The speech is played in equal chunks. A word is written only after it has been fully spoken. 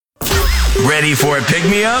Ready for a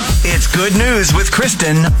pick-me-up? It's Good News with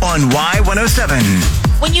Kristen on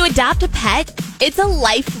Y107. When you adopt a pet, it's a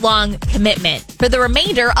lifelong commitment for the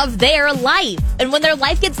remainder of their life. And when their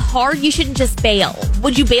life gets hard, you shouldn't just bail.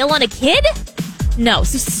 Would you bail on a kid? No.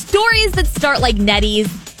 So stories that start like Nettie's,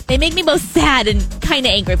 they make me both sad and kind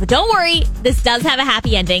of angry. But don't worry, this does have a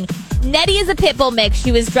happy ending. Nettie is a pit bull mix.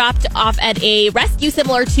 She was dropped off at a rescue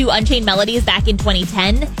similar to Unchained Melodies back in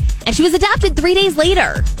 2010. And she was adopted 3 days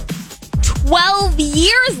later. 12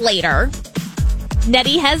 years later,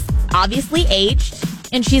 Nettie has obviously aged.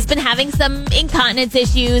 And she's been having some incontinence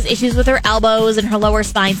issues with her elbows and her lower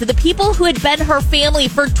spine. So the people who had been her family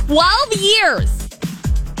for 12 years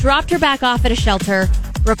dropped her back off at a shelter,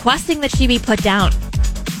 requesting that she be put down.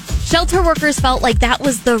 Shelter workers felt like that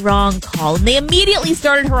was the wrong call, and they immediately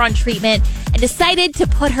started her on treatment and decided to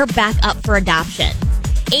put her back up for adoption.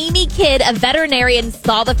 Amy Kidd, a veterinarian,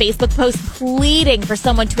 saw the Facebook post pleading for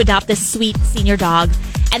someone to adopt this sweet senior dog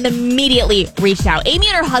and immediately reached out. Amy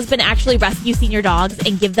and her husband actually rescue senior dogs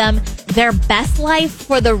and give them their best life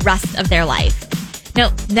for the rest of their life.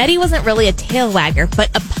 Now, Nettie wasn't really a tail wagger, but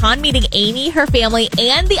upon meeting Amy, her family,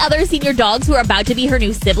 and the other senior dogs who are about to be her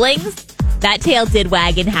new siblings, that tail did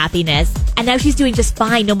wag in happiness. And now she's doing just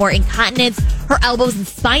fine. No more incontinence. Her elbows and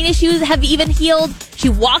spine issues have even healed. She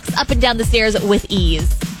walks up and down the stairs with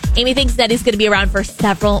ease. Amy thinks Nettie's going to be around for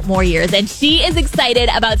several more years, and she is excited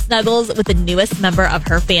about snuggles with the newest member of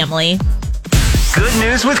her family. Good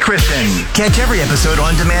News with Kristen. Catch every episode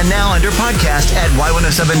on demand now under podcast at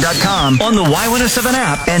Y107.com, on the Y107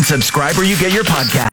 app, and subscribe where you get your podcast.